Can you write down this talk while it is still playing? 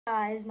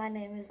Guys, my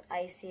name is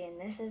Icy and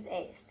this is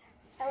Aced.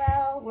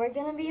 Hello. We're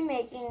gonna be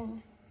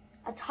making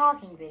a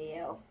talking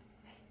video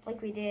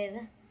like we did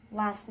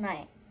last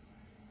night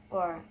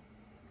or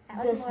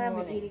this more of an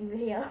morning. eating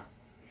video.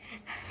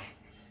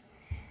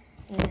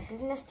 And this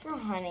is Mr.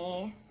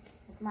 Honey.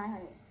 It's my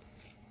honey.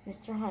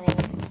 Mr. Honey.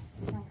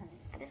 My honey.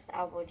 I just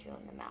elbowed you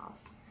in the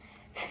mouth.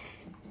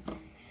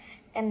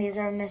 And these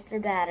are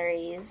Mr.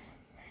 Batteries.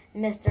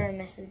 Mr. and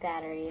Mrs.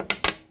 Batteries.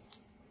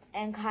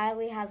 And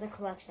Kylie has a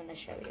collection to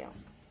show you.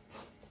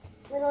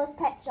 Littlest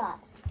pet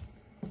shops.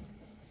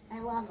 I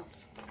love them.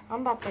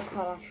 I'm about to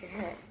cut off your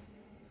hair.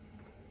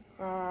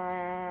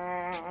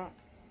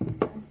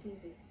 That's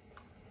cheesy.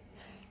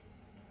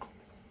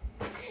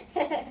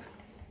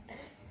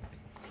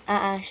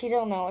 She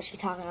don't know what she's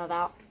talking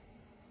about.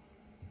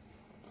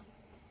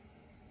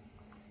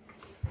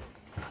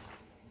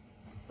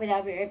 Wait,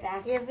 I'll be right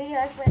back. Your video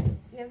has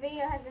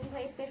been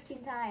played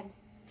 15 times.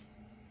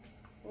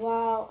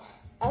 Well,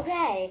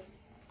 okay.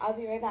 I'll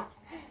be right back.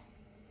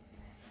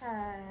 Uh,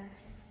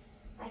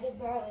 I can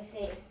barely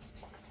see.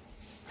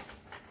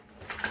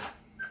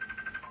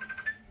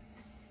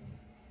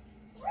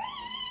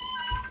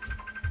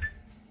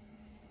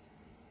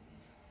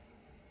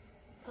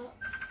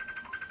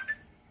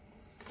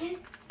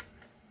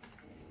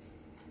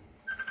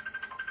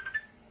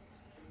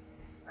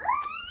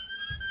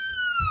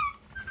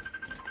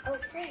 Oh,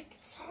 frick.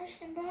 Sorry,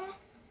 Simba.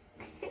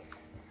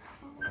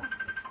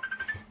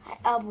 I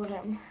elbowed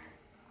him.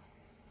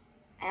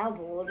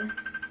 Elbowed.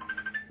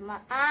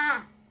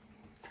 Ma-ah.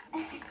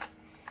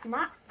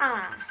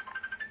 Ma-ah.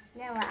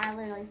 No, I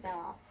literally fell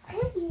off.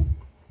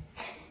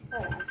 Hold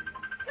on.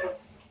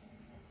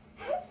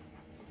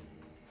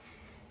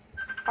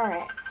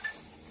 Alright.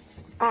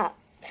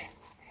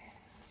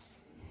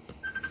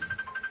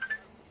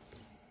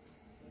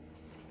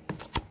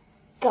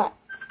 Stop.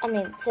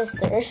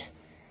 Sisters.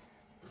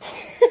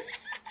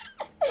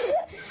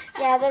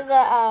 Yeah, there's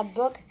a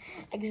book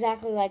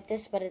exactly like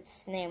this, but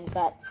it's named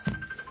Guts.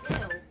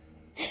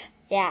 Ew.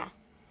 Yeah.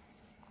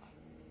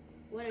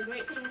 What a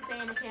great thing to say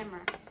in the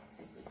camera.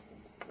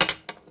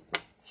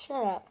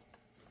 Shut up.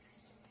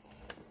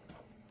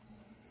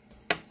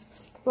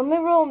 Let me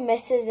roll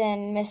Mrs.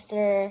 and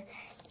Mr.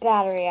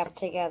 Battery up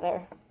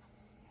together.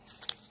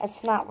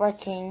 It's not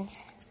working.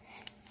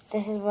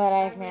 This is what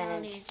I've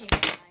managed. Need to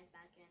take my eyes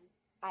back in.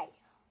 Aye.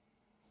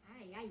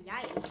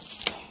 Aye.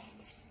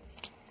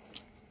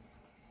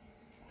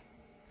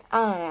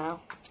 I don't know.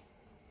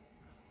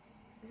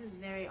 This is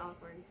very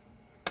awkward.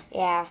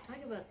 Yeah. Talk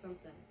about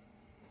something.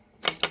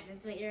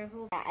 That's what you're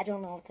holding. I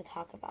don't know what to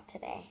talk about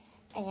today.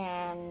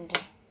 And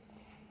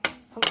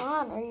come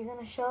on, are you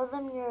gonna show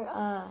them your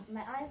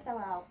My eye fell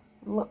out.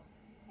 look?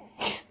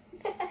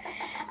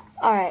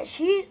 Alright,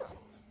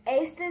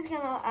 Ace is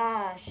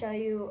gonna show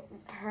you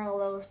her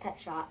Lowe's Pet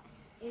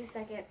Shops In a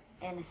second.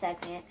 in a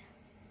second.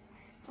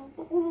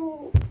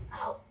 Ow.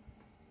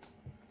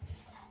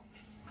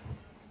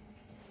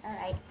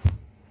 Alright.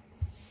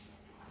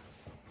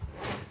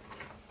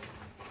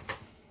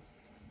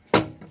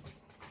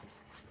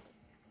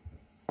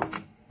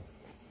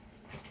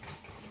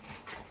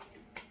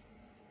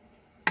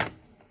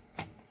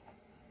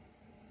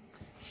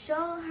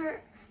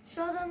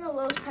 Show them the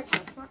Lowe's Pet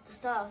Shops, not the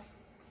stuff.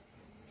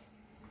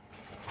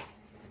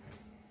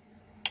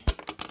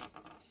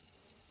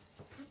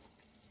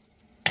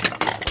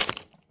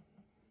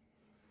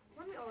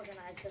 Let me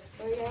organize this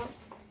for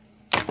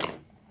you.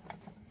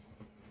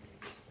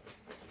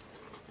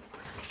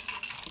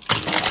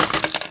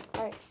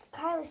 Alright,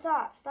 Kylie,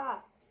 stop.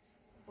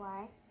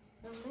 Why?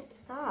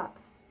 Stop.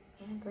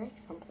 I'm gonna break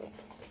something.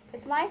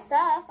 It's my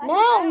stuff.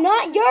 No,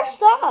 not your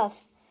stuff.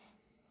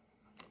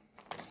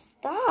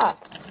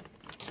 Stop.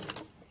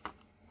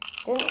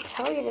 Didn't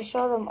tell you to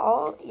show them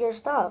all your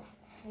stuff.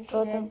 You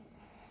Told did. them.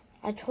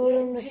 I told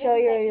them to show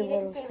you your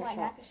little pet pet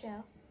not to shops.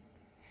 show.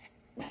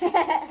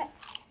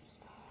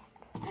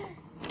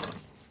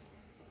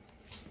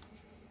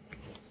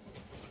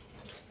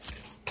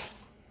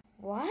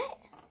 What?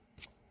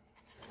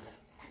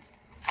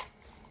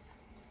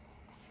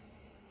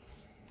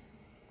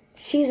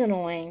 She's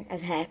annoying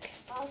as heck.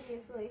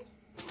 Obviously.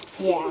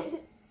 Yeah.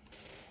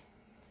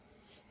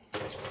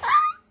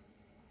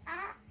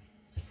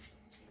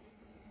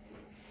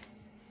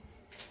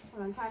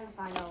 I'm trying to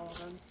find all of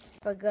them.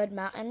 A good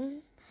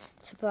mountain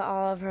to put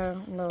all of her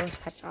Lowe's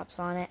Pet Shops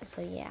on it.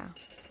 So yeah.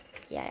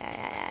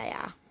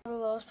 Yeah.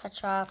 Lowe's Pet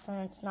Shops, and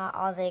it's not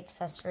all the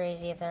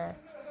accessories either.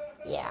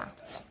 Yeah.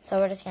 So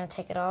we're just gonna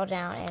take it all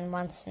down in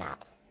one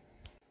snap.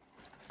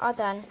 All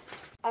done.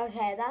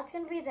 Okay, that's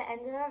gonna be the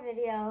end of our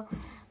video.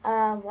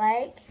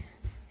 Like,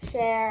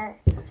 share,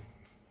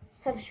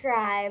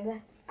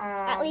 subscribe.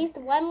 At least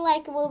one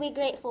like will be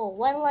grateful.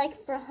 One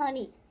like for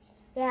honey.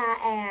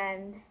 Yeah,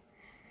 and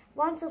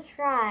one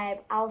subscribe,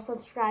 I'll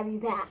subscribe you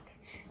back.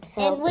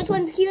 So And which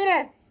one's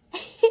cuter?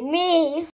 me.